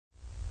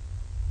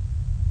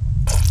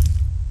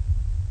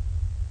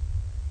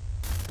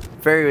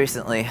Very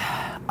recently,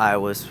 I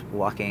was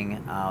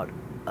walking out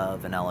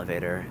of an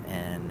elevator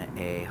in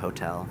a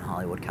hotel in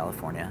Hollywood,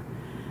 California,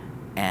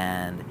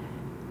 and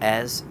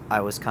as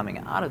I was coming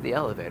out of the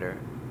elevator,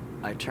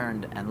 I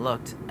turned and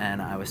looked, and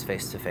I was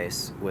face to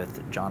face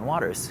with John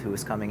Waters, who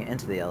was coming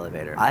into the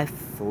elevator. I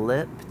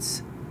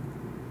flipped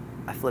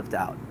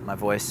out. My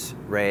voice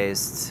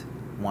raised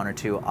 1 or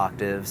 2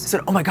 octaves. I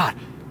said, "Oh my God,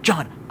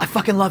 John, I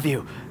fucking love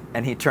you."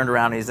 And he turned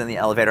around, he's in the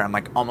elevator. I'm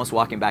like almost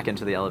walking back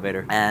into the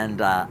elevator.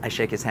 And I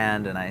shake his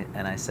hand and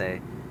I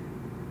say,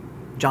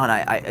 "John,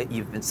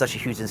 you've been such a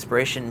huge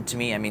inspiration to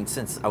me. I mean,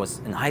 since I was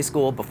in high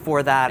school,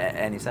 before that."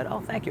 And he said, "Oh,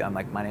 thank you." I'm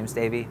like, "My name's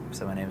Davey."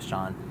 So my name's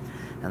John.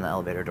 And the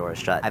elevator door is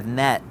shut. I've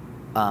met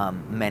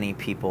many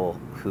people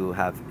who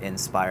have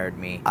inspired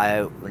me.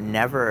 I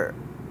never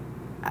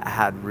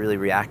had really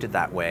reacted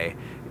that way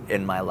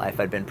in my life.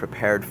 I'd been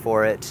prepared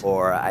for it,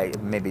 or I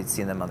maybe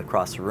seen them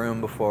across the room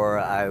before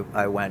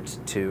I went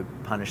to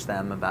punish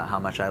them about how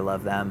much I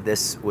love them.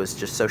 This was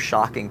just so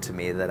shocking to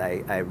me that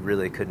I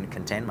really couldn't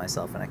contain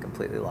myself, and I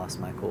completely lost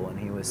my cool. And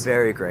he was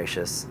very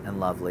gracious and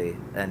lovely,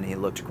 and he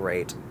looked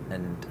great,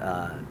 and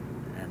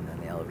then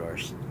the elevator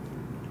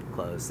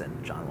closed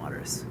and John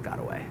Waters got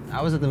away.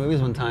 I was at the movies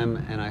one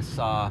time and I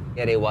saw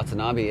Ere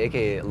Watanabe,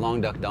 aka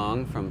Long Duck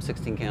Dong from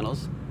 16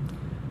 Candles.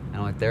 And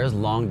I'm like, there's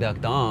Long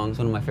Duck Dong. It's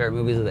one of my favorite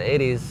movies of the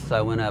 80s. So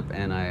I went up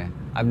and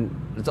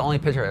it's the only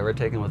picture I've ever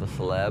taken with a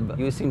celeb.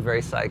 He seemed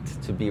very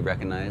psyched to be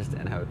recognized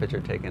and have a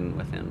picture taken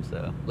with him.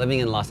 So living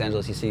in Los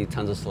Angeles, you see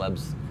tons of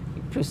celebs.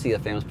 You see a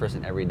famous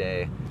person every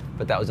day,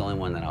 but that was the only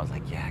one that I was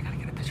like, yeah, I gotta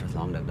get a picture with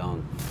Long Duck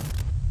Dong.